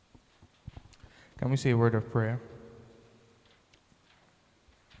Can we say a word of prayer?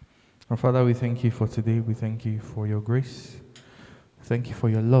 Our Father, we thank you for today. We thank you for your grace. Thank you for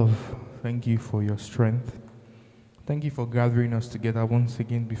your love. Thank you for your strength. Thank you for gathering us together once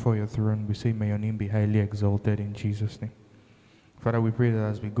again before your throne. We say, may your name be highly exalted in Jesus' name. Father, we pray that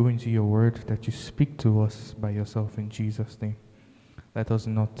as we go into your word, that you speak to us by yourself in Jesus' name. Let us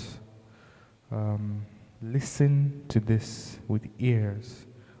not listen to this with ears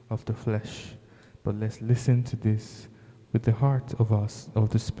of the flesh, but let's listen to this with the heart of us, of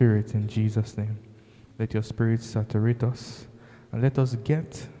the Spirit, in Jesus' name. Let your Spirit saturate us, and let us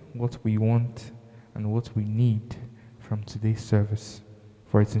get what we want and what we need from today's service.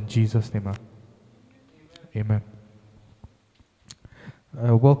 For it's in Jesus' name. Amen.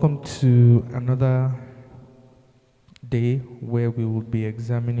 Welcome to another day where we will be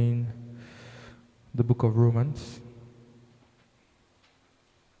examining the book of Romans.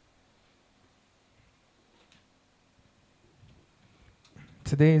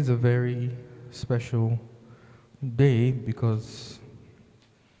 Today is a very special day because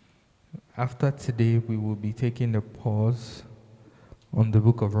after today we will be taking a pause on the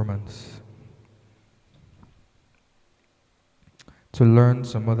book of Romans to learn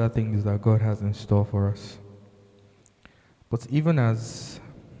some other things that God has in store for us. But even as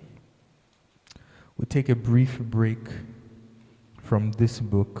we take a brief break from this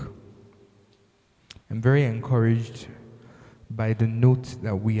book, I'm very encouraged by the note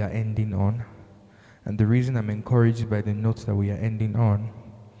that we are ending on. And the reason I'm encouraged by the note that we are ending on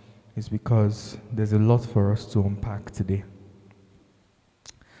is because there's a lot for us to unpack today.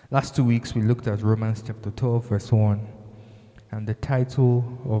 Last 2 weeks we looked at Romans chapter 12 verse 1, and the title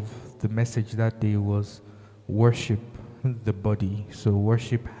of the message that day was Worship the Body. So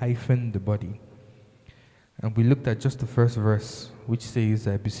worship hyphen the body. And we looked at just the first verse, which says,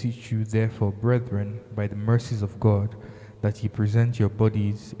 I beseech you therefore, brethren, by the mercies of God, that ye present your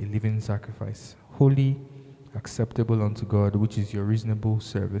bodies a living sacrifice, holy, acceptable unto God, which is your reasonable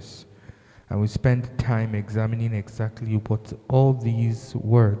service. And we spent time examining exactly what all these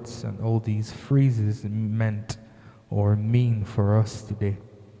words and all these phrases meant or mean for us today.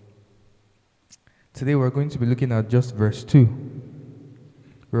 Today we're going to be looking at just verse 2,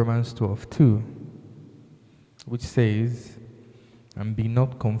 Romans 12:2, which says, and be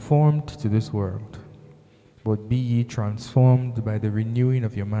not conformed to this world, but be ye transformed by the renewing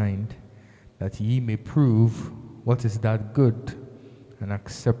of your mind, that ye may prove what is that good and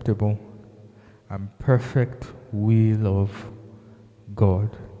acceptable and perfect will of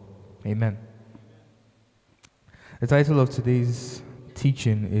God. Amen. The title of today's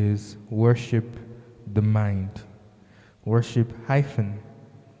teaching is Worship the Mind. Worship hyphen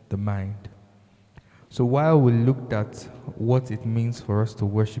the mind. So while we looked at what it means for us to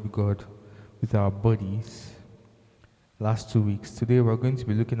worship God with our bodies last 2 weeks, today we're going to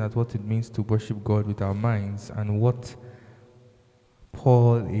be looking at what it means to worship God with our minds and what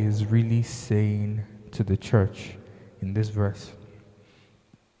Paul is really saying to the church in this verse.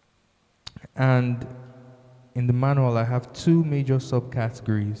 And in the manual I have 2 major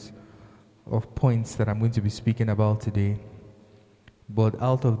subcategories of points that I'm going to be speaking about today. But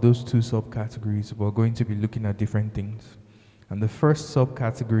out of those 2 subcategories, we're going to be looking at different things. And the first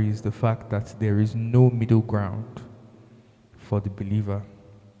subcategory is the fact that there is no middle ground for the believer.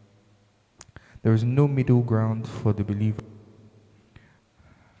 There is no middle ground for the believer.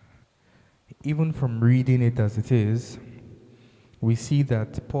 Even from reading it as it is, we see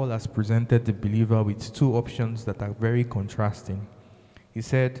that Paul has presented the believer with 2 options that are very contrasting. He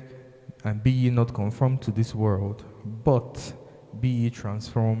said, and be ye not conformed to this world, but be ye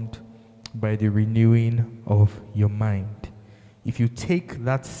transformed by the renewing of your mind. If you take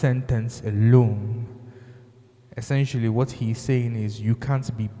that sentence alone, essentially what he's saying is you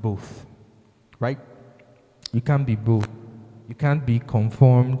can't be both, right? You can't be both. You can't be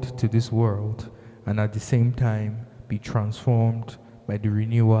conformed to this world and at the same time be transformed by the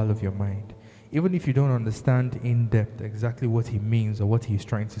renewal of your mind. Even if you don't understand in depth exactly what he means or what he's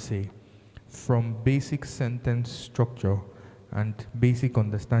trying to say, from basic sentence structure and basic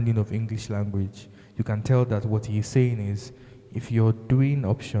understanding of English language, you can tell that what he's saying is, if you're doing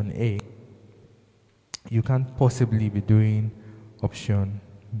option A, you can't possibly be doing option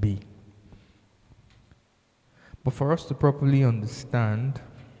B. But for us to properly understand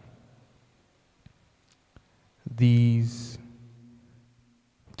these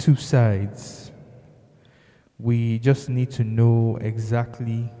 2 sides, we just need to know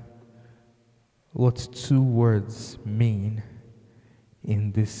exactly what 2 words mean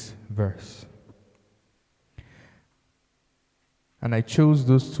in this verse. And I chose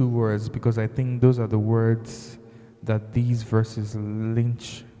those two words because I think those are the words that these verses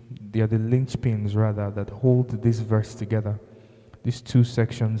they are the linchpins rather, that hold this verse together, these two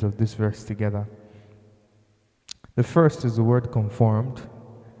sections of this verse together. The first is the word conformed,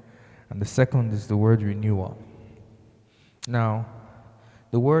 and the second is the word renewal. Now,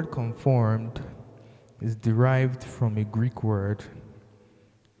 the word conformed is derived from a Greek word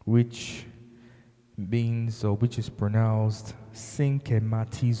which means, or which is pronounced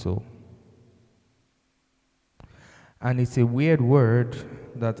synkematizo. And it's a weird word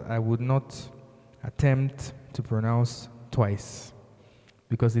that I would not attempt to pronounce twice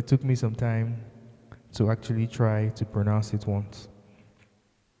because it took me some time to actually try to pronounce it once.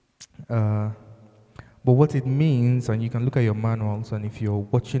 But what it means, and you can look at your manuals, and if you're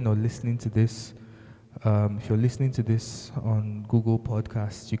watching or listening to this, if you're listening to this on Google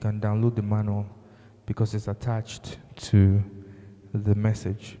Podcasts, you can download the manual because it's attached to the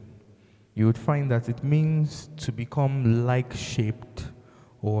message. You would find that it means to become like-shaped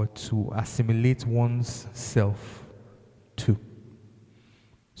or to assimilate one's self to.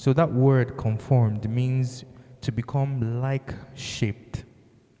 So that word conformed means to become like-shaped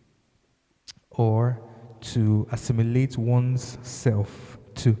or to assimilate one's self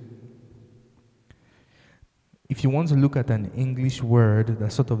to. If you want to look at an English word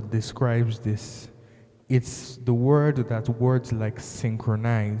that sort of describes this, it's the word that words like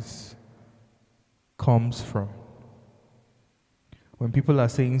synchronize comes from. When people are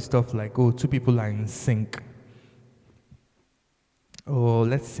saying stuff like, oh, two people are in sync, or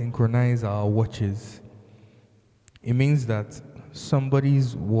let's synchronize our watches, it means that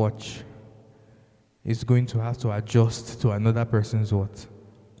somebody's watch is going to have to adjust to another person's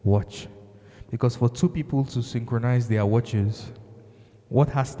watch. Because for two people to synchronize their watches, what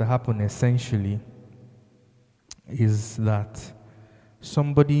has to happen essentially is that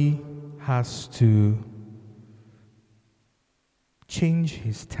somebody has to change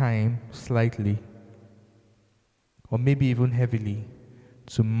his time slightly, or maybe even heavily,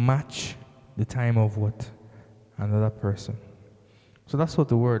 to match the time of another person. So that's what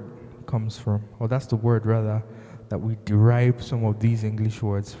the word comes from, or that's the word rather that we derive some of these English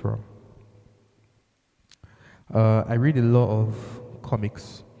words from. I read a lot of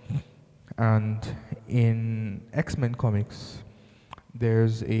comics, and in X-Men comics,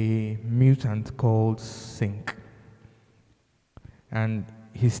 there's a mutant called Synch. And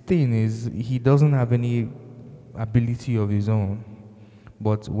his thing is, he doesn't have any ability of his own,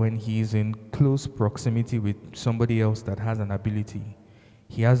 but when he's in close proximity with somebody else that has an ability,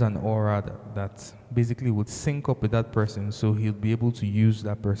 he has an aura that basically would sync up with that person, so he'll be able to use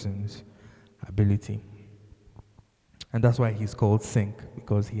that person's ability. And that's why he's called Synch,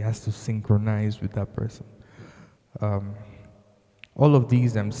 because he has to synchronize with that person. All of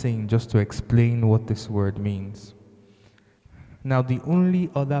these I'm saying just to explain what this word means. Now, the only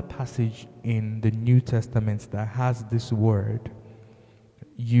other passage in the New Testament that has this word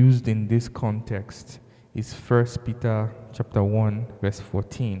used in this context is 1 Peter chapter 1, verse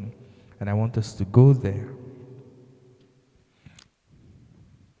 14. And I want us to go there.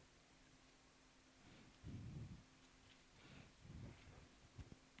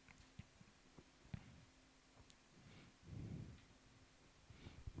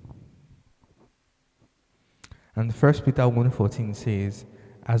 And 1 Peter 1:14 says,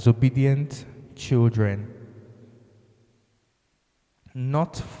 as obedient children,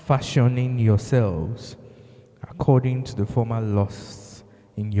 not fashioning yourselves according to the former lusts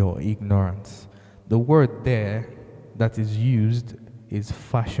in your ignorance. The word there that is used is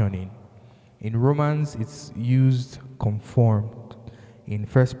fashioning. In Romans, it's used conformed. In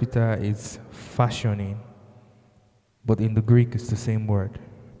 1 Peter, it's fashioning. But in the Greek, it's the same word.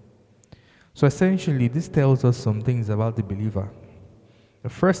 So essentially, this tells us some things about the believer. The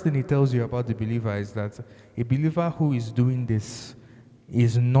first thing it tells you about the believer is that a believer who is doing this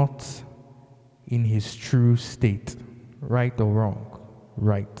is not in his true state, right or wrong,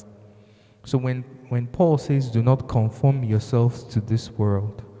 right. So when Paul says, do not conform yourselves to this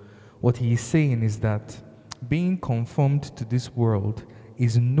world, what he is saying is that being conformed to this world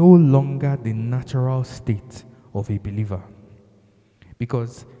is no longer the natural state of a believer.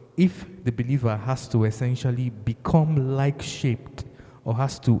 Because if the believer has to essentially become like-shaped or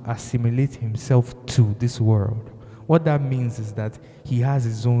has to assimilate himself to this world, what that means is that he has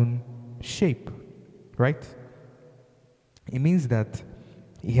his own shape, right? It means that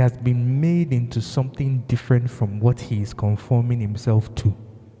he has been made into something different from what he is conforming himself to.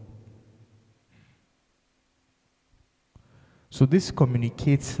 So this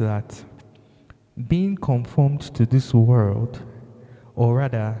communicates that being conformed to this world or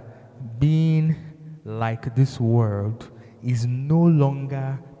rather, being like this world is no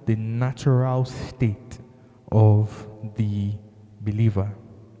longer the natural state of the believer.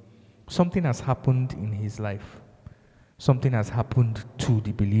 Something has happened in his life. Something has happened to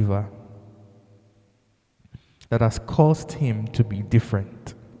the believer that has caused him to be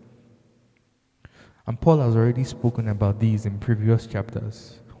different. And Paul has already spoken about these in previous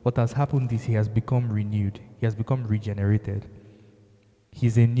chapters. What has happened is he has become renewed. He has become regenerated.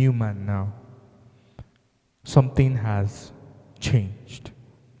 He's a new man now. Something has changed.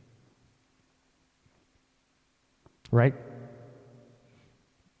 Right?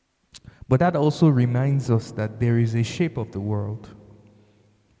 But that also reminds us that there is a shape of the world.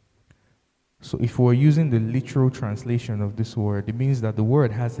 So if we're using the literal translation of this word, it means that the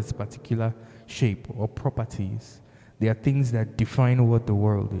word has its particular shape or properties. There are things that define what the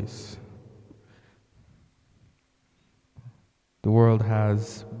world is. The world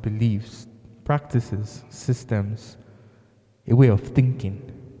has beliefs, practices, systems, a way of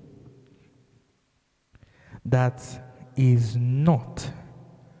thinking that is not,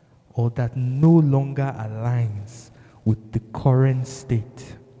 or that no longer aligns with the current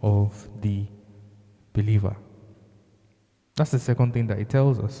state of the believer. That's the second thing that it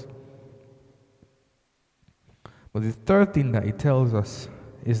tells us. But the third thing that it tells us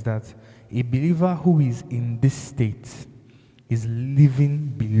is that a believer who is in this state is living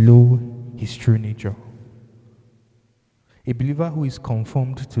below his true nature. A believer who is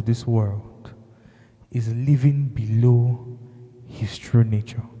conformed to this world is living below his true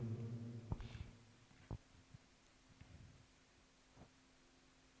nature.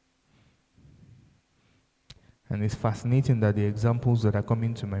 And it's fascinating that the examples that are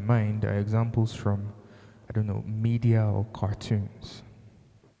coming to my mind are examples from, media or cartoons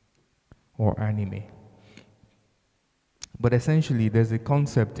or anime. But essentially, there's a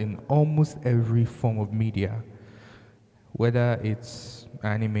concept in almost every form of media, whether it's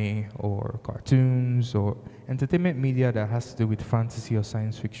anime or cartoons or entertainment media that has to do with fantasy or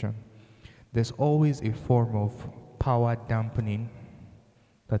science fiction. There's always a form of power dampening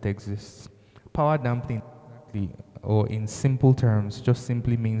that exists. Power dampening, or in simple terms, just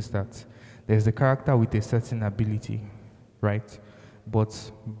simply means that there's a character with a certain ability, right?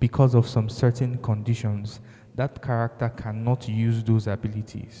 But because of some certain conditions, that character cannot use those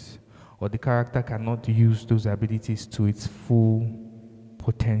abilities, or the character cannot use those abilities to its full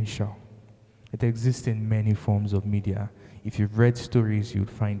potential. It exists in many forms of media. If you've read stories,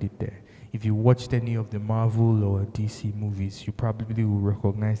 you'd find it there. If you watched any of the Marvel or DC movies, you probably will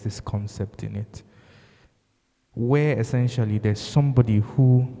recognize this concept in it, where essentially there's somebody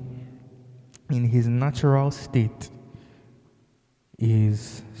who, in his natural state,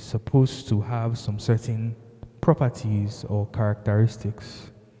 is supposed to have some certain properties or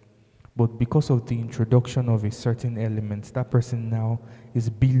characteristics. But because of the introduction of a certain element, that person now is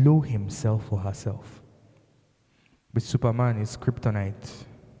below himself or herself. With Superman, it's kryptonite.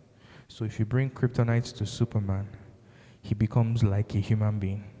 So if you bring kryptonite to Superman, he becomes like a human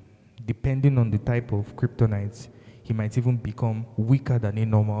being. Depending on the type of kryptonite, he might even become weaker than a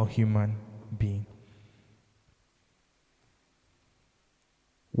normal human being.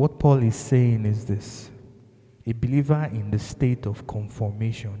 What Paul is saying is this: a believer in the state of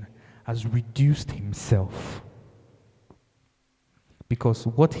conformation has reduced himself, because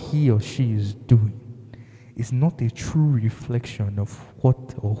what he or she is doing is not a true reflection of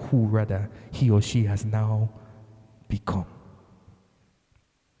what, or who rather, he or she has now become.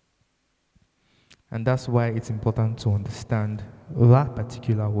 And that's why it's important to understand that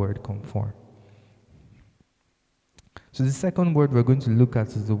particular word, conform. So the second word we're going to look at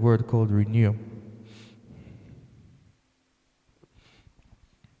is the word called renew.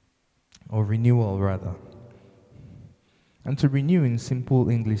 Or renewal, rather. And to renew in simple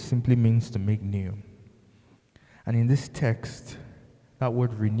English simply means to make new. And in this text, that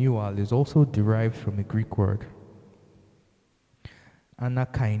word renewal is also derived from a Greek word,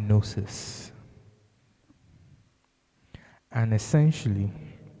 anakainosis. And essentially,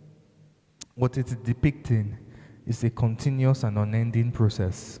 what it's depicting is a continuous and unending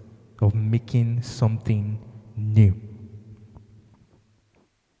process of making something new.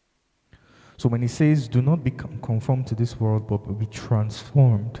 So when he says, do not become conformed to this world, but be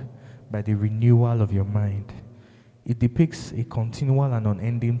transformed by the renewal of your mind, it depicts a continual and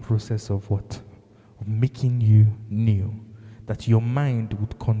unending process of what? Of making you new. That your mind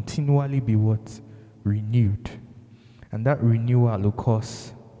would continually be what? Renewed. And that renewal will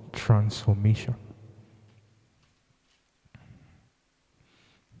cause transformation.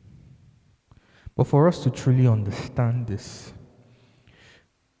 But for us to truly understand this,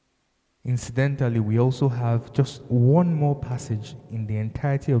 Incidentally, we also have just one more passage in the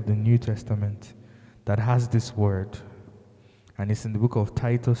entirety of the New Testament that has this word, and it's in the book of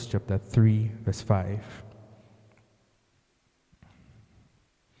Titus, chapter 3, verse 5.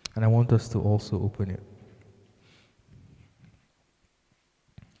 And I want us to also open it.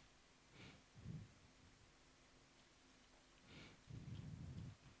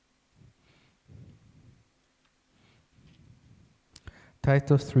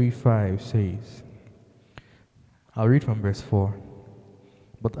 Titus 3:5 says, I'll read from verse 4.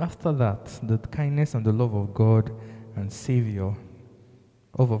 But after that, the kindness and the love of God and Savior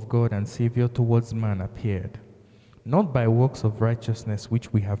towards man appeared, not by works of righteousness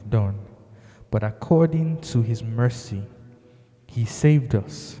which we have done, but according to his mercy, he saved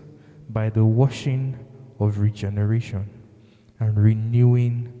us by the washing of regeneration and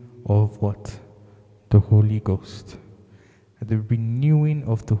renewing of what? The Holy Ghost. The renewing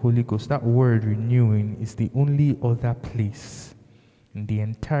of the Holy Ghost. That word renewing is the only other place in the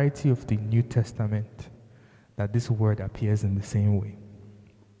entirety of the New Testament that this word appears in the same way.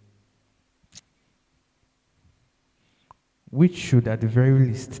 Which should at the very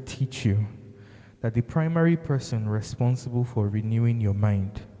least teach you that the primary person responsible for renewing your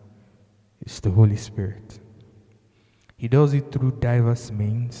mind is the Holy Spirit. He does it through diverse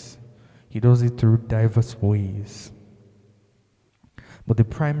means. He does it through diverse ways. But the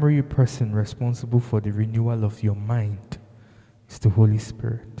primary person responsible for the renewal of your mind is the Holy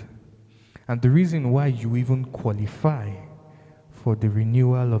Spirit. And the reason why you even qualify for the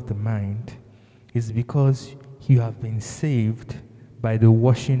renewal of the mind is because you have been saved by the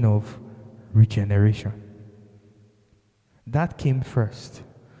washing of regeneration. That came first.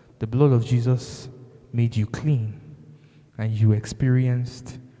 The blood of Jesus made you clean, and you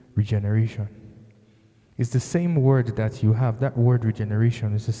experienced regeneration. It's the same word that you have, that word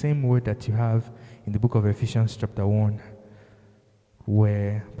regeneration, is the same word that you have in the book of Ephesians chapter 1,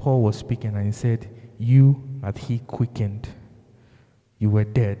 where Paul was speaking and he said, you hath he quickened. You were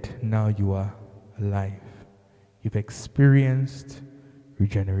dead, now you are alive. You've experienced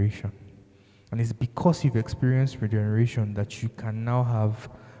regeneration. And it's because you've experienced regeneration that you can now have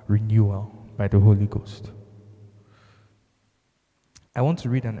renewal by the Holy Ghost. I want to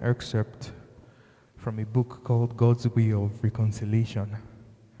read an excerpt from a book called God's Way of Reconciliation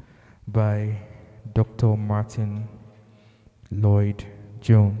by Dr. Martin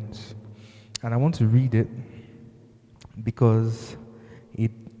Lloyd-Jones. And I want to read it because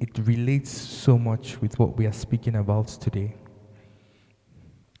it relates so much with what we are speaking about today.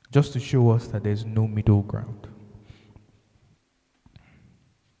 Just to show us that there's no middle ground.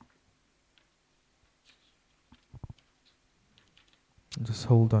 Just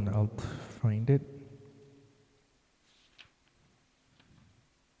hold on, I'll find it.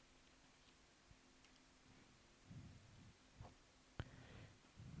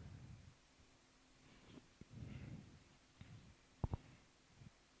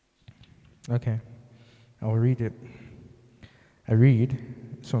 Okay, I'll read it.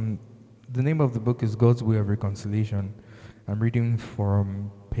 So the name of the book is God's Way of Reconciliation. I'm reading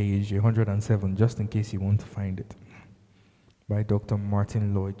from page 107, just in case you want to find it, by Dr.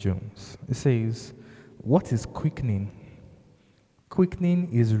 Martin Lloyd-Jones. It says, what is quickening?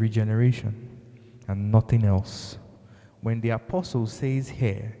 Quickening is regeneration and nothing else. When the apostle says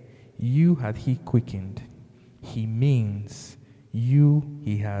here, you hath he quickened, he means you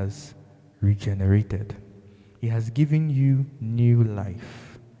he has regenerated. He has given you new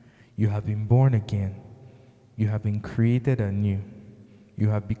life. You have been born again. You have been created anew. You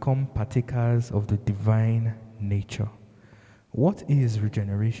have become partakers of the divine nature. What is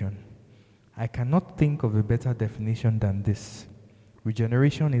regeneration? I cannot think of a better definition than this.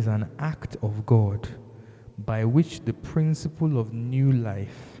 Regeneration is an act of God by which the principle of new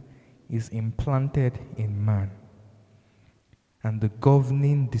life is implanted in man, and the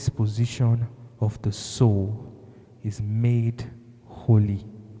governing disposition of the soul is made holy.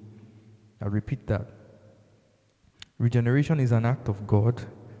 I repeat that. Regeneration is an act of God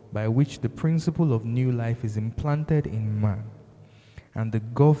by which the principle of new life is implanted in man, and the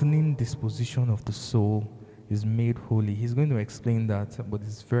governing disposition of the soul is made holy. He's going to explain that, but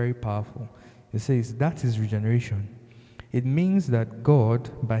it's very powerful. He says that is regeneration. It means that God,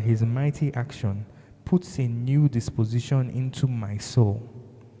 by his mighty action, puts a new disposition into my soul,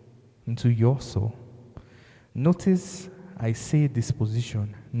 into your soul. Notice I say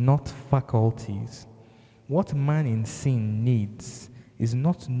disposition, not faculties. What man in sin needs is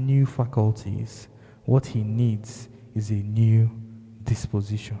not new faculties. What he needs is a new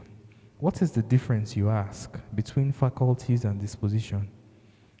disposition. What is the difference, you ask, between faculties and disposition?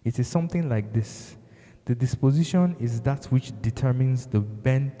 It is something like this. The disposition is that which determines the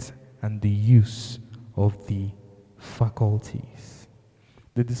bent and the use of the faculties.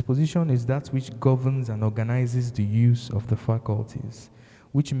 The disposition is that which governs and organizes the use of the faculties,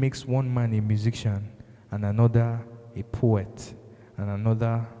 which makes one man a musician and another a poet and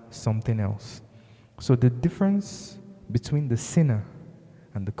another something else. So the difference between the sinner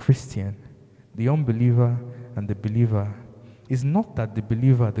and the Christian, the unbeliever and the believer, is not that the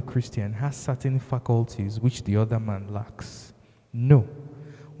believer, the Christian, has certain faculties which the other man lacks. No.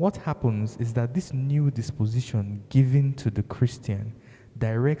 What happens is that this new disposition given to the Christian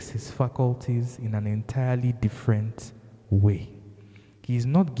directs his faculties in an entirely different way. He is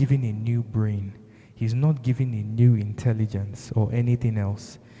not given a new brain. He is not given a new intelligence or anything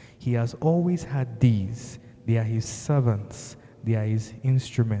else. He has always had these. They are his servants. They are his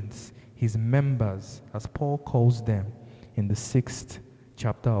instruments, his members, as Paul calls them in the 6th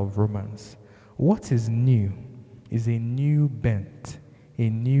chapter of Romans. What is new is a new bent, a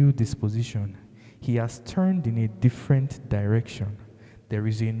new disposition. He has turned in a different direction. There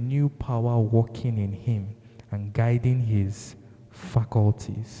is a new power working in him and guiding his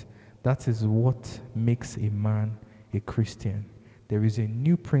faculties. That is what makes a man a Christian. There is a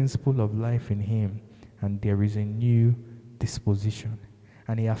new principle of life in him, and there is a new disposition.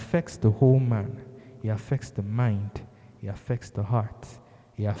 And it affects the whole man. It affects the mind. It affects the heart.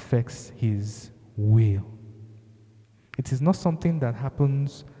 It affects his will. It is not something that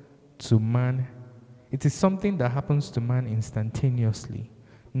happens to man. It is something that happens to man instantaneously,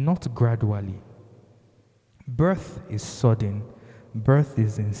 not gradually. Birth is sudden. Birth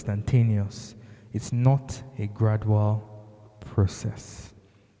is instantaneous. It's not a gradual process.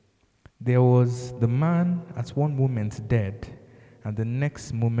 There was the man at one moment dead, and the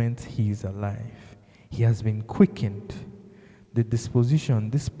next moment he is alive. He has been quickened. The disposition,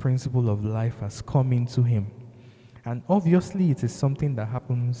 this principle of life has come into him. And obviously it is something that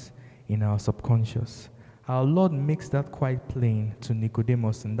happens in our subconscious. Our Lord makes that quite plain to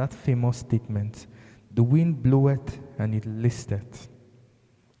Nicodemus in that famous statement, "The wind bloweth and it listeth.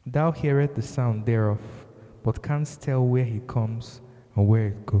 Thou hearest the sound thereof, but canst tell where he comes and where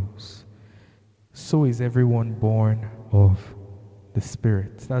it goes. So is everyone born of the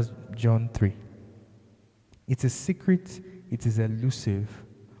Spirit." That's John 3. It is secret, it is elusive.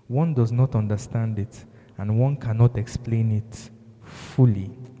 One does not understand it, and one cannot explain it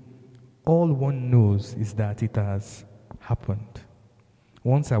fully. All one knows is that it has happened.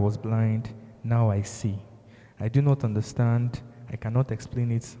 Once I was blind, now I see. I do not understand, I cannot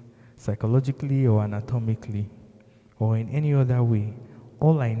explain it psychologically or anatomically or in any other way.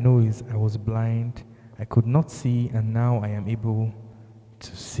 All I know is I was blind, I could not see, and now I am able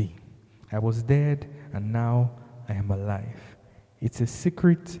to see. I was dead, and now I am alive. It's a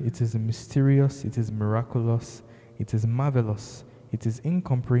secret, it is mysterious, it is miraculous, it is marvelous, it is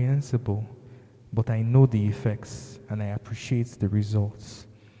incomprehensible, but I know the effects and I appreciate the results.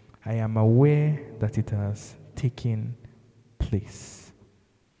 I am aware that it has taken place.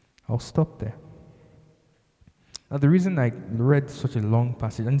 I'll stop there. Now, the reason I read such a long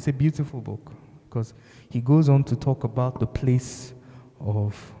passage, and it's a beautiful book, because he goes on to talk about the place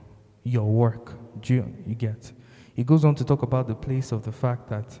of your work. You get? He goes on to talk about the place of the fact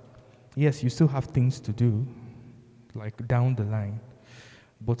that, yes, you still have things to do, like down the line,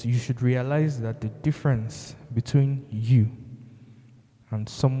 but you should realize that the difference between you and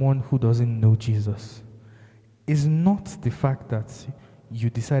someone who doesn't know Jesus is not the fact that you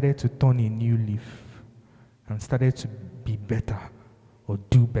decided to turn a new leaf and started to be better or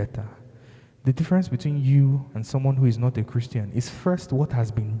do better. The difference between you and someone who is not a Christian is first what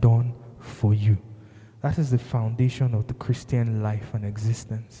has been done for you. That is the foundation of the Christian life and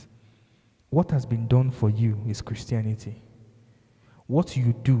existence. What has been done for you is Christianity. What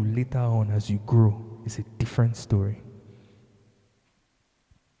you do later on as you grow is a different story.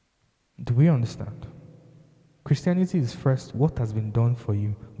 Do we understand? Christianity is first what has been done for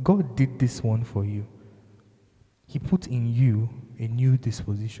you. God did this one for you. He put in you a new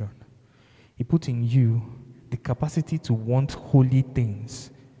disposition. He put in you the capacity to want holy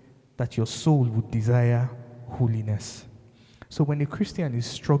things, that your soul would desire holiness. So when a Christian is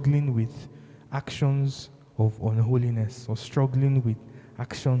struggling with actions of unholiness, or struggling with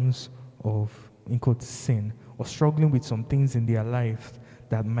actions of, in quotes, sin, or struggling with some things in their life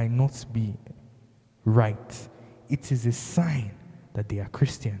that might not be right, it is a sign that they are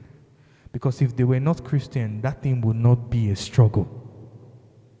Christian. Because if they were not Christian, that thing would not be a struggle.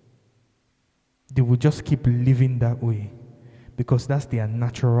 They would just keep living that way, because that's their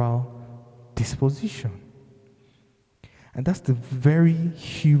natural disposition. And that's the very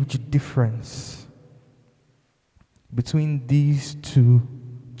huge difference between these two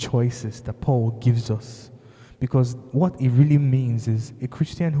choices that Paul gives us. Because what it really means is a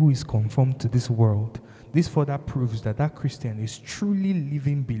Christian who is conformed to this world. This further proves that that Christian is truly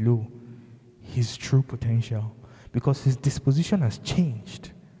living below his true potential, because his disposition has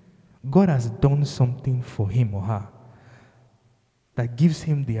changed. God has done something for him or her that gives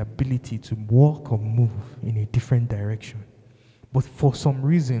him the ability to walk or move in a different direction. But for some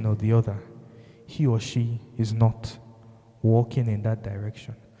reason or the other, he or she is not walking in that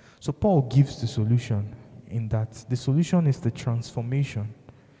direction. So Paul gives the solution in that the solution is the transformation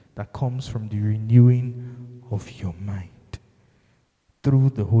that comes from the renewing of your mind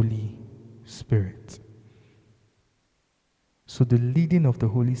through the Holy Spirit. So the leading of the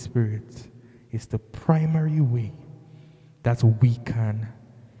Holy Spirit is the primary way that we can,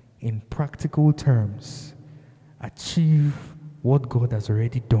 in practical terms, achieve what God has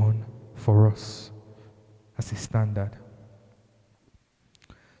already done for us as a standard.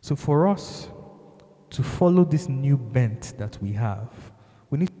 So for us to follow this new bent that we have,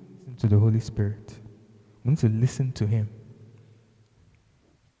 we need to listen to the Holy Spirit. We need to listen to Him.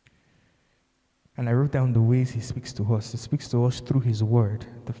 And I wrote down the ways He speaks to us. He speaks to us through His Word,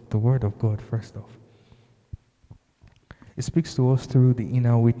 the Word of God, first off. He speaks to us through the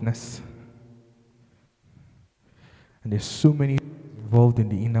inner witness. And there's so many involved in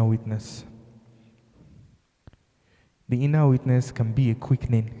the inner witness. The inner witness can be a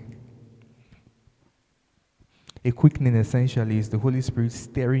quickening. A quickening essentially is the Holy Spirit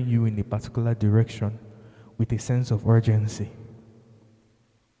steering you in a particular direction with a sense of urgency.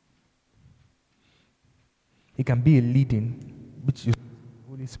 It can be a leading, which is the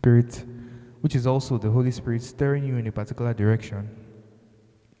Holy Spirit, which is also the Holy Spirit steering you in a particular direction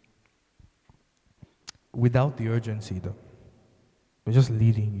without the urgency, though. But just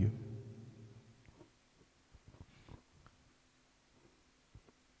leading you.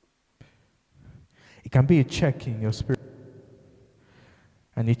 It can be a check in your spirit.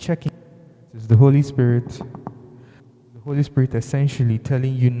 And a check in is the Holy Spirit. The Holy Spirit essentially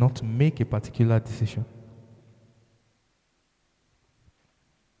telling you not to make a particular decision.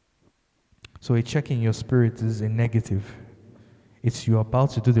 So a check in your spirit is a negative. It's you're about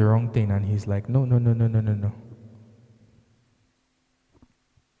to do the wrong thing, and He's like, no.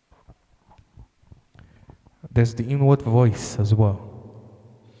 There's the inward voice as well,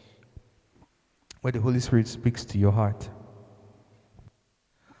 where the Holy Spirit speaks to your heart.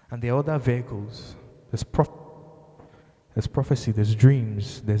 And there are other vehicles. There's prophecy, there's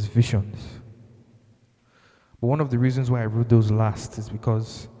dreams, there's visions. But one of the reasons why I wrote those last is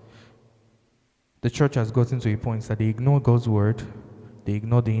because the church has gotten to a point that they ignore God's word, they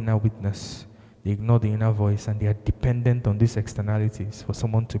ignore the inner witness, they ignore the inner voice, and they are dependent on these externalities for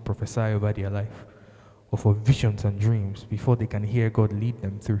someone to prophesy over their life or for visions and dreams before they can hear God lead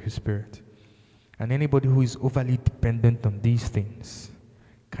them through His Spirit. And anybody who is overly dependent on these things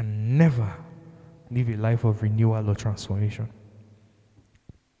can never live a life of renewal or transformation.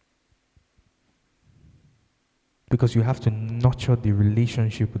 Because you have to nurture the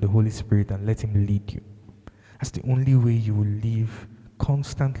relationship with the Holy Spirit and let Him lead you. That's the only way you will live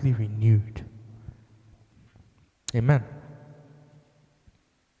constantly renewed. Amen.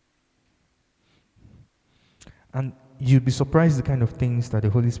 And you'll be surprised the kind of things that the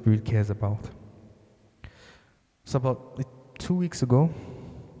Holy Spirit cares about. So about 2 weeks ago,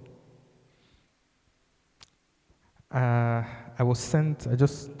 I was sent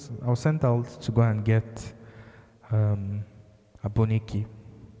out to go and get Aboniki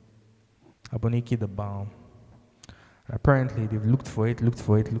the balm. Apparently, they've looked for it,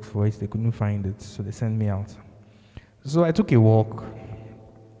 they couldn't find it, so they sent me out. So I took a walk,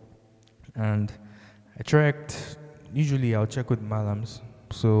 and I checked. Usually I'll check with malams,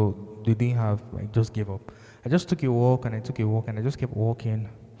 so they didn't have, I just gave up. I just took a walk, and I just kept walking.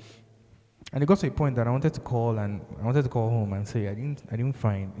 And it got to a point that I wanted to call home and say I didn't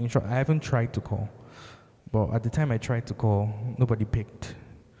find. In short, I haven't tried to call. But at the time I tried to call, nobody picked.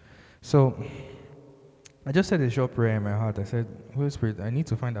 So I just said a short prayer in my heart. I said, Holy Spirit, I need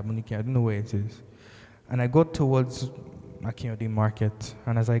to find Aboniki. I don't know where it is. And I got towards Akinyode Market.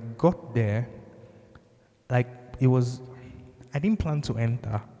 And as I got there, I didn't plan to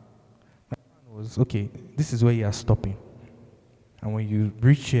enter. My plan was, okay, this is where you are stopping. And when you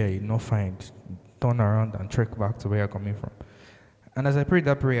reach here, you'll not find, turn around and trek back to where you're coming from. And as I prayed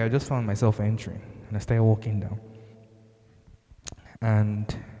that prayer, I just found myself entering. And I started walking down.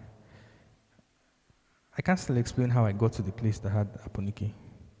 And I can't still explain how I got to the place that had Aboniki.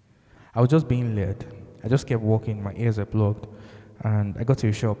 I was just being led. I just kept walking, my ears are plugged. And I got to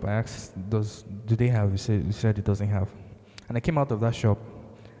a shop. I asked, do they have? He said it doesn't have. And I came out of that shop,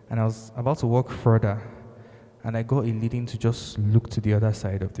 and I was about to walk further, and I got a leading to just look to the other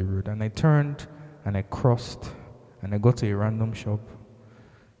side of the road. And I turned, and I crossed, and I got to a random shop.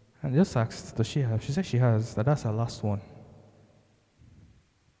 And I just asked, does she have? She said she has, that's her last one.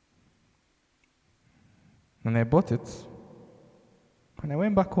 And I bought it, and I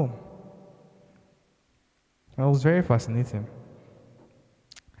went back home. And it was very fascinating.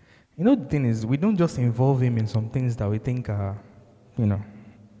 You know, the thing is, we don't just involve him in some things that we think are,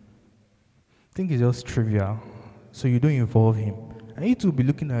 think is just trivial. So you don't involve him. And he too will be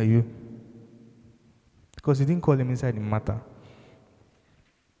looking at you because you didn't call him inside the matter.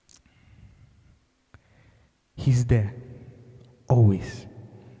 He's there, always.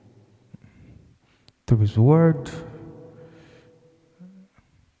 Through his word,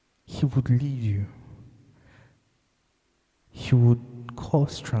 he would lead you. He would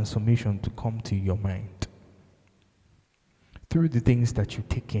cause transformation to come to your mind through the things that you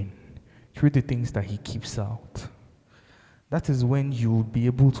take in, through the things that he keeps out. That is when you will be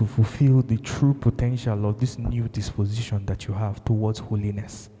able to fulfill the true potential of this new disposition that you have towards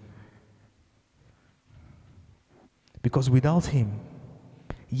holiness. Because without him,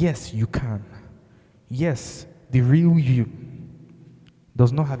 yes, you can. Yes, the real you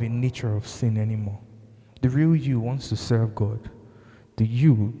does not have a nature of sin anymore. The real you wants to serve God. The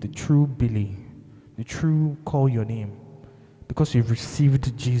you, the true Billy, the true call your name, because you've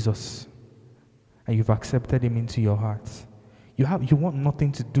received Jesus and you've accepted him into your heart. You want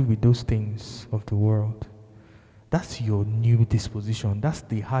nothing to do with those things of the world. That's your new disposition. That's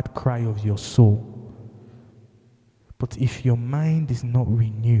the heart cry of your soul. But if your mind is not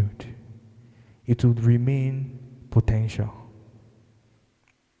renewed, it would remain potential.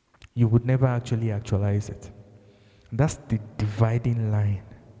 You would never actually actualize it. That's the dividing line.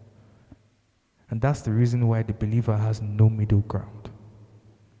 And that's the reason why the believer has no middle ground.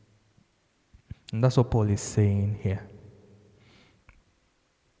 And that's what Paul is saying here.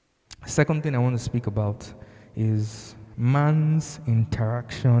 Second thing I want to speak about is man's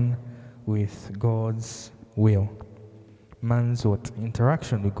interaction with God's will. Man's what?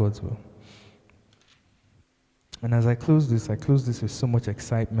 Interaction with God's will. And as I close this with so much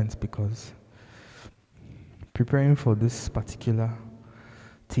excitement because preparing for this particular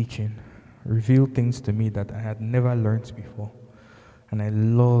teaching revealed things to me that I had never learned before. And I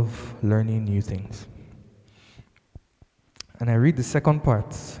love learning new things. And I read the second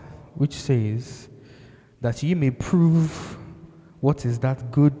part, which says that ye may prove what is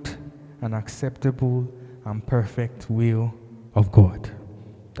that good and acceptable and perfect will of God.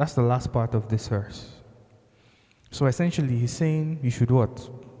 That's the last part of this verse. So essentially, he's saying you should what?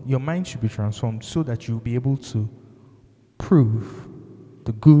 Your mind should be transformed so that you'll be able to prove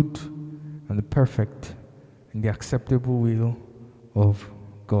the good and the perfect and the acceptable will of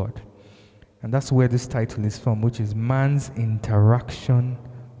God. And that's where this title is from, which is man's interaction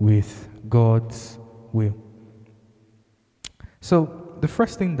with God's will. So the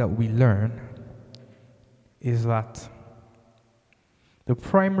first thing that we learn is that the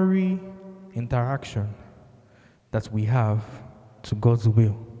primary interaction that we have to God's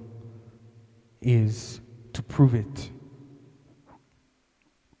will is to prove it.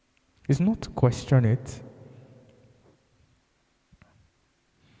 It's not to question it.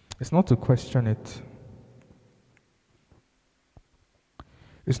 It's not to question it.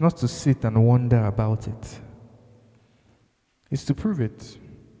 It's not to sit and wonder about it. It's to prove it.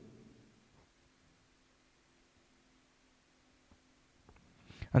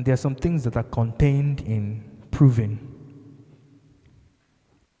 And there are some things that are contained in proving.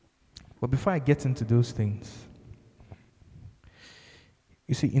 But before I get into those things,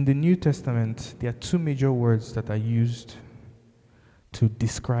 you see, in the New Testament, there are two major words that are used to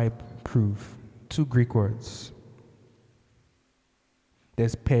describe prove. Two Greek words.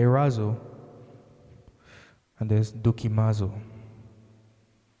 There's peirazo and there's dokimazo.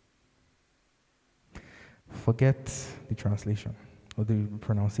 Forget the translation, or the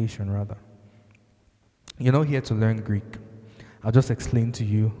pronunciation rather. You're not here to learn Greek. I'll just explain to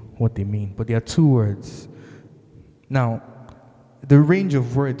you what they mean. But there are two words. Now, the range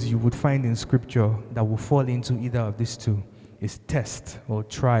of words you would find in Scripture that will fall into either of these two is test, or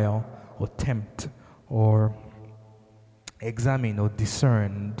trial, or tempt, or examine, or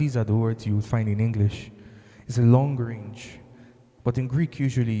discern. These are the words you would find in English. It's a long range. But in Greek,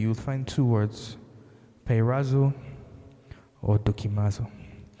 usually, you'll find two words, peirazo or dokimazo.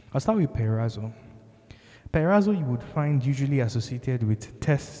 I'll start with peirazo. Peirazo you would find usually associated with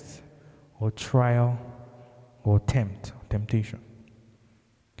test or trial or temptation.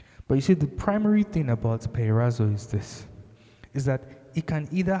 But you see, the primary thing about peirazo is this, is that it can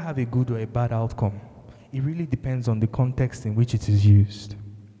either have a good or a bad outcome. It really depends on the context in which it is used.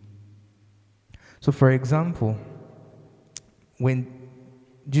 So for example, when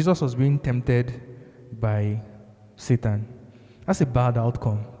Jesus was being tempted by Satan, that's a bad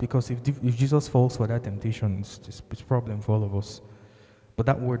outcome, because if Jesus falls for that temptation, it's a problem for all of us. But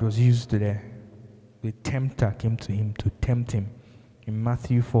that word was used there. The tempter came to him to tempt him in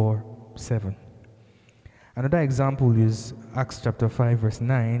Matthew 4:7. Another example is Acts chapter 5 verse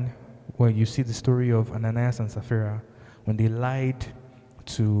 9, where you see the story of Ananias and Sapphira when they lied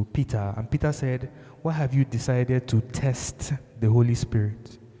to Peter, and Peter said, "Why have you decided to test the Holy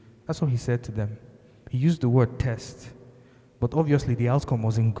Spirit?" That's what he said to them. He used the word test, but obviously the outcome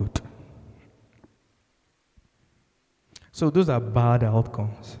wasn't good. So those are bad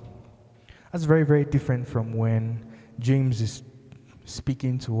outcomes. That's very, very different from when James is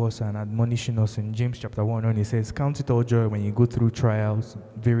speaking to us and admonishing us in James chapter 1, when he says, "Count it all joy when you go through trials,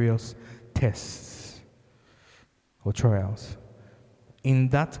 various tests or trials." In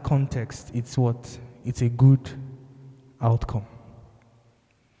that context, it's a good outcome.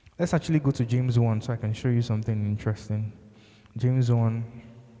 Let's actually go to James 1 so I can show you something interesting. James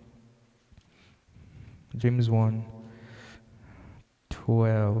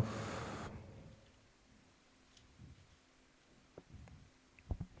 1:12.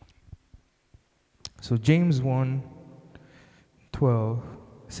 So James 1:12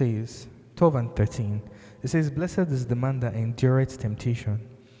 says, 12 and 13, it says, "Blessed is the man that endureth temptation,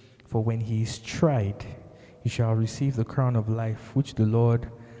 for when he is tried, he shall receive the crown of life, which the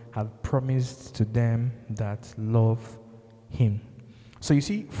Lord hath promised to them that love him." So you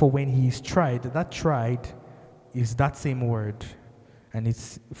see, for when he is tried, that tried is that same word, and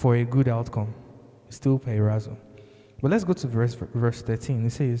it's for a good outcome. It's still peirazo. But let's go to verse 13.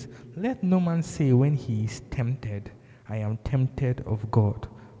 It says, "Let no man say when he is tempted, I am tempted of God.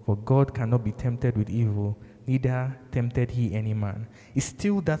 For God cannot be tempted with evil, neither tempted he any man." It's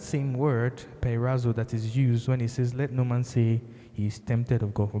still that same word, peirazo, that is used when it says, "Let no man say he is tempted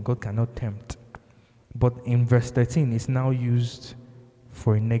of God, for God cannot tempt." But in verse 13, it's now used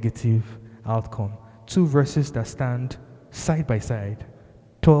for a negative outcome. Two verses that stand side by side,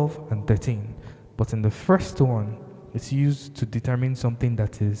 12 and 13. But in the first one, it's used to determine something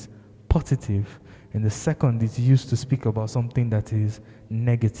that is positive. In the second, it's used to speak about something that is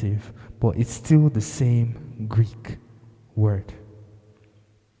negative. But it's still the same Greek word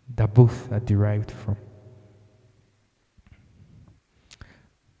that both are derived from.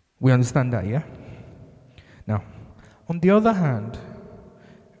 We understand that, yeah? Now, on the other hand,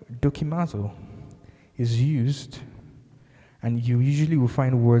 dokimazo is used, and you usually will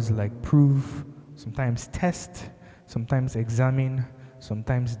find words like prove, sometimes test, sometimes examine,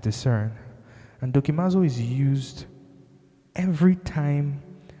 sometimes discern. And dokimazo is used every time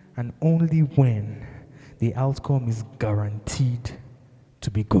and only when the outcome is guaranteed to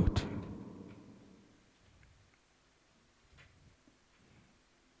be good.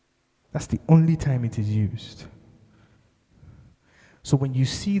 That's the only time it is used. So when you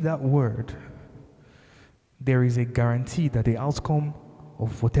see that word, there is a guarantee that the outcome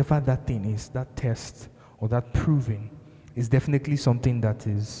of whatever that thing is, that test or that proving, is definitely something that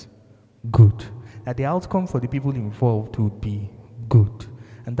is good. That the outcome for the people involved would be good.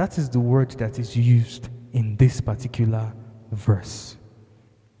 And that is the word that is used in this particular verse.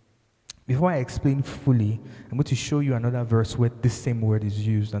 Before I explain fully, I'm going to show you another verse where this same word is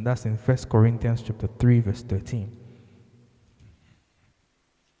used, and that's in 1 Corinthians chapter 3, verse 13.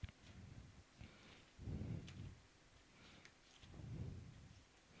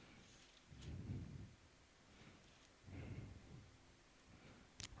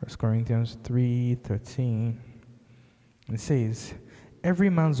 First Corinthians 3:13. It says, "Every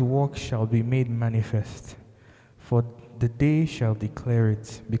man's work shall be made manifest, for the day shall declare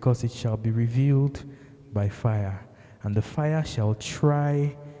it, because it shall be revealed by fire, and the fire shall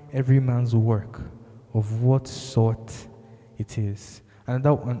try every man's work of what sort it is." And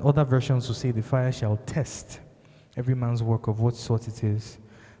other versions will say the fire shall test every man's work of what sort it is.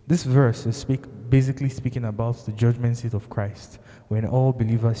 This verse is basically speaking about the judgment seat of Christ, when all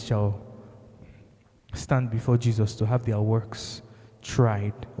believers shall stand before Jesus to have their works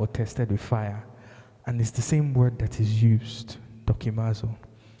tried or tested with fire. And it's the same word that is used, dokimazo.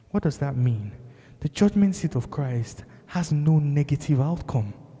 What does that mean? The judgment seat of Christ has no negative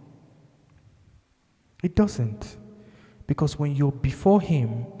outcome. It doesn't. Because when you're before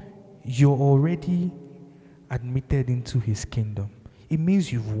him, you're already admitted into his kingdom. It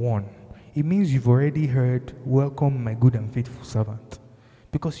means you've won. it means you've already heard, "Welcome, my good and faithful servant."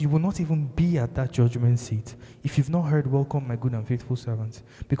 Because you will not even be at that judgment seat if you've not heard, "Welcome, my good and faithful servant."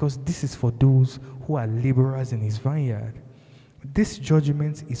 Because this is for those who are laborers in his vineyard. This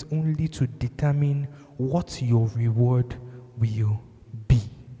judgment is only to determine what your reward will be.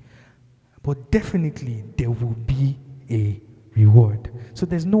 But definitely there will be a reward. So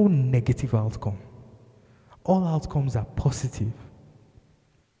there's no negative outcome. All outcomes are positive.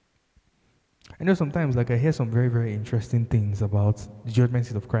 I know sometimes, I hear some very, very interesting things about the judgment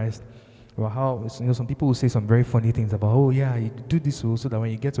seat of Christ, about how, some people will say some very funny things about, "Oh yeah, you do this so that when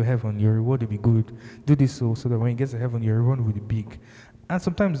you get to heaven, your reward will be good. Do this so that when you get to heaven, your reward will be big." And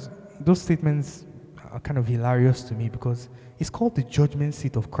sometimes those statements are kind of hilarious to me because it's called the judgment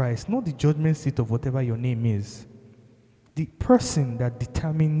seat of Christ, not the judgment seat of whatever your name is. The person that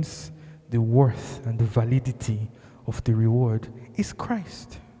determines the worth and the validity of the reward is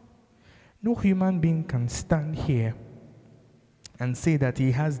Christ. No human being can stand here and say that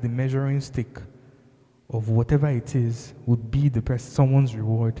he has the measuring stick of whatever it is would be someone's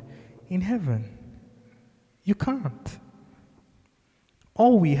reward in heaven. You can't.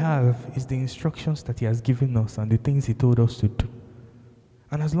 All we have is the instructions that he has given us and the things he told us to do.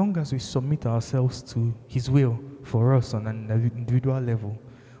 And as long as we submit ourselves to his will for us on an individual level,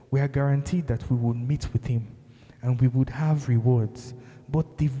 we are guaranteed that we will meet with him and we would have rewards.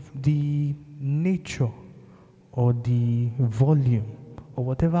 But the nature or the volume or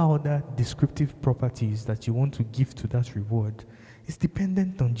whatever other descriptive properties that you want to give to that reward is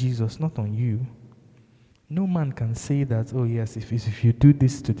dependent on Jesus, not on you. No man can say that, "Oh yes, if you do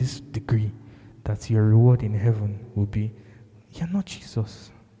this to this degree, that your reward in heaven will be." You're not Jesus.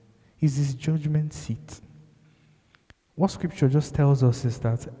 It's his judgment seat. What scripture just tells us is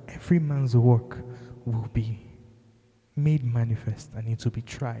that every man's work will be made manifest and it will be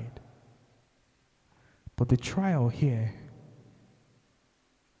tried. But the trial here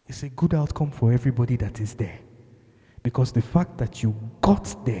is a good outcome for everybody that is there. Because the fact that you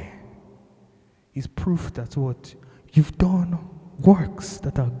got there is proof that what? You've done works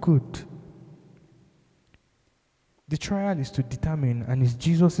that are good. The trial is to determine, and it's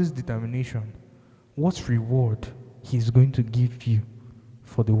Jesus' determination, what reward he's going to give you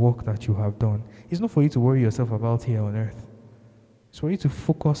for the work that you have done. It's not for you to worry yourself about here on earth. It's for you to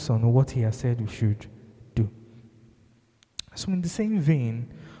focus on what he has said we should do. So in the same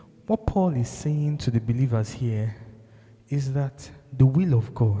vein, what Paul is saying to the believers here is that the will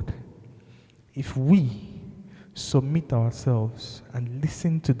of God, if we submit ourselves and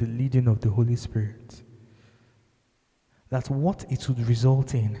listen to the leading of the Holy Spirit, that what it would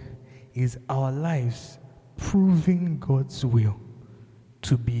result in is our lives proving God's will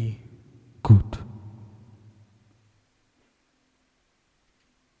to be good.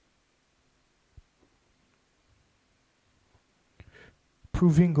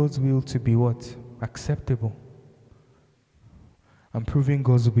 Proving God's will to be what? Acceptable. And proving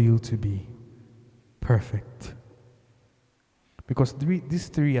God's will to be perfect. Because these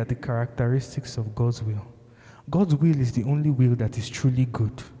three are the characteristics of God's will. God's will is the only will that is truly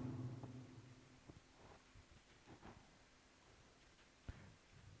good.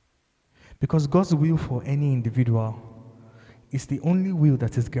 Because God's will for any individual is the only will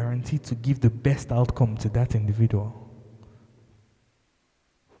that is guaranteed to give the best outcome to that individual.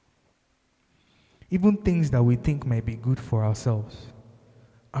 Even things that we think might be good for ourselves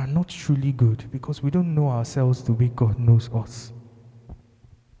are not truly good because we don't know ourselves the way God knows us.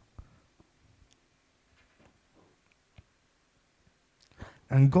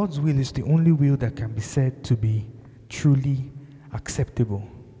 And God's will is the only will that can be said to be truly acceptable.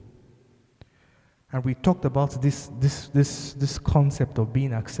 And we talked about this concept of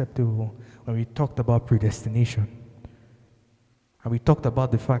being acceptable when we talked about predestination. And we talked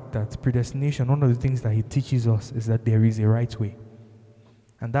about the fact that predestination, one of the things that he teaches us is that there is a right way.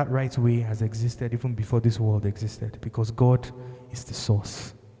 And that right way has existed even before this world existed, because God is the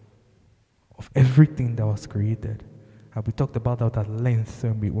source of everything that was created. And we talked about that at length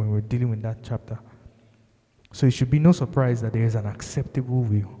when we were dealing with that chapter. So it should be no surprise that there is an acceptable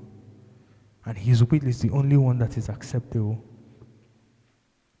will. And his will is the only one that is acceptable.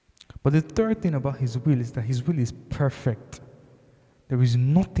 But the third thing about his will is that his will is perfect. There is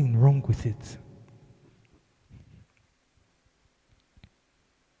nothing wrong with it.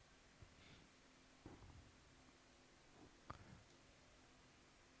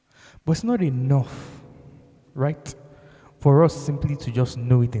 But it's not enough, right, for us simply to just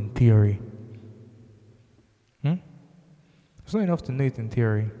know it in theory. It's not enough to know it in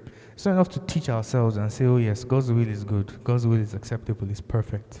theory. It's not enough to teach ourselves and say, "Oh yes, God's will is good. God's will is acceptable, is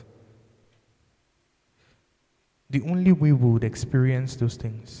perfect." The only way we would experience those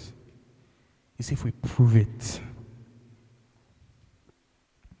things is if we prove it.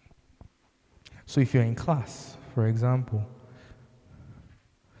 So if you're in class, for example,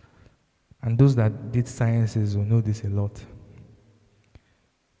 and those that did sciences will know this a lot,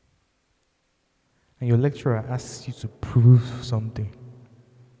 and your lecturer asks you to prove something,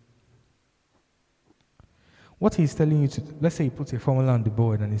 what he's telling you to, let's say he puts a formula on the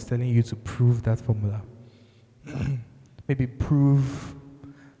board and he's telling you to prove that formula. Maybe prove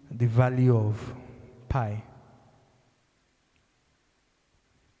the value of pi.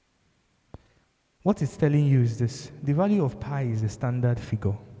 What it's telling you is this: the value of pi is a standard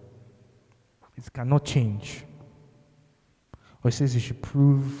figure. It cannot change. Or it says you should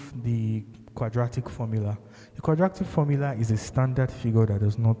prove the quadratic formula. The quadratic formula is a standard figure that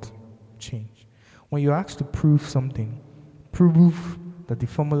does not change. When you're asked to prove something, prove that the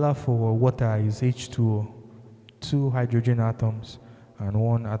formula for water is H2O, 2 hydrogen atoms and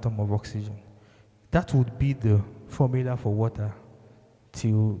 1 atom of oxygen. That would be the formula for water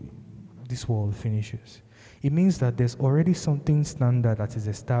till this world finishes. It means that there's already something standard that is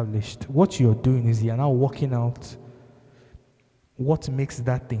established. What you're doing is you're now working out what makes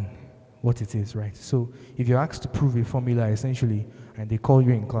that thing what it is, right? So if you're asked to prove a formula, essentially, and they call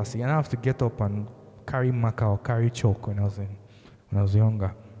you in class, you don't have to get up and carry marker or carry chalk when I was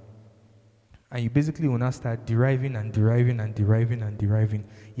younger. And you basically will now start deriving and deriving and deriving and deriving.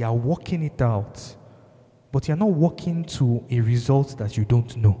 You're working it out, but you're not working to a result that you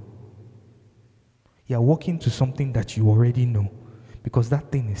don't know. You're working to something that you already know, because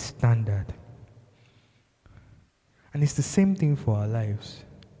that thing is standard. And it's the same thing for our lives.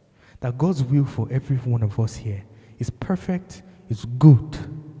 That God's will for every one of us here is perfect, it's good,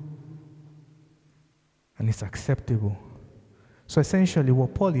 and it's acceptable. So essentially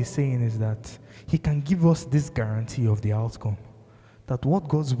what Paul is saying is that he can give us this guarantee of the outcome. That what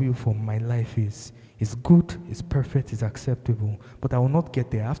God's will for my life is good, is perfect, is acceptable. But I will not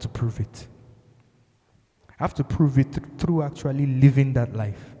get there. I have to prove it. I have to prove it through actually living that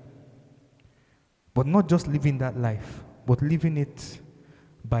life. But not just living that life, but living it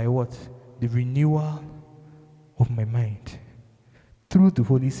by what? The renewal of my mind. Through the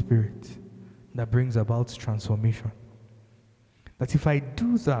Holy Spirit that brings about transformation. That if I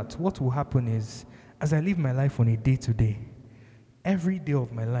do that, what will happen is, as I live my life on a day-to-day, every day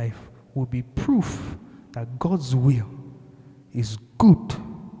of my life will be proof that God's will is good,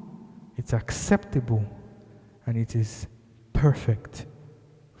 it's acceptable, and it is perfect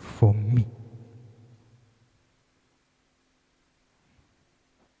for me.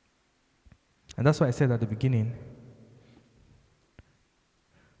 And that's why I said at the beginning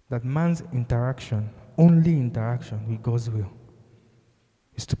that man's interaction, only interaction with God's will,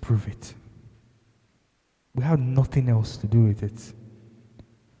 is to prove it. We have nothing else to do with it.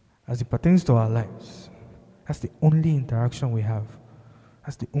 As it pertains to our lives, that's the only interaction we have.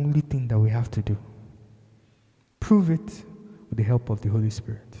 That's the only thing that we have to do. Prove it with the help of the Holy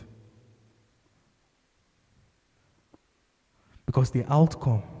Spirit. Because the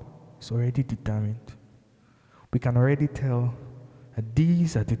outcome is already determined. We can already tell that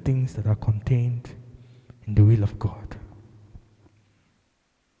these are the things that are contained in the will of God.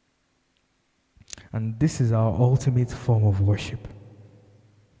 And this is our ultimate form of worship.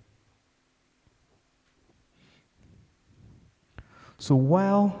 So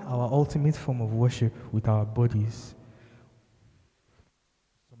while our ultimate form of worship with our bodies,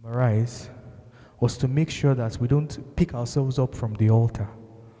 summarize, was to make sure that we don't pick ourselves up from the altar.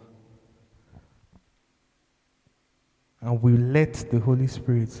 And we let the Holy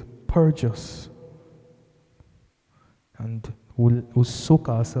Spirit purge us. And we'll soak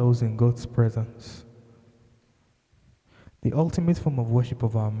ourselves in God's presence. The ultimate form of worship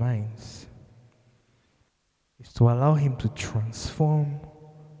of our minds is to allow Him to transform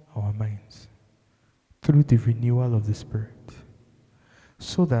our minds through the renewal of the Spirit,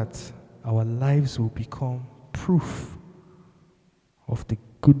 so that our lives will become proof of the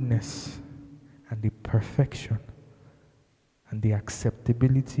goodness and the perfection and the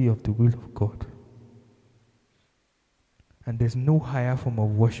acceptability of the will of God. And there's no higher form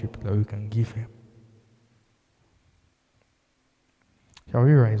of worship that we can give Him. Shall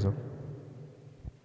we rise up?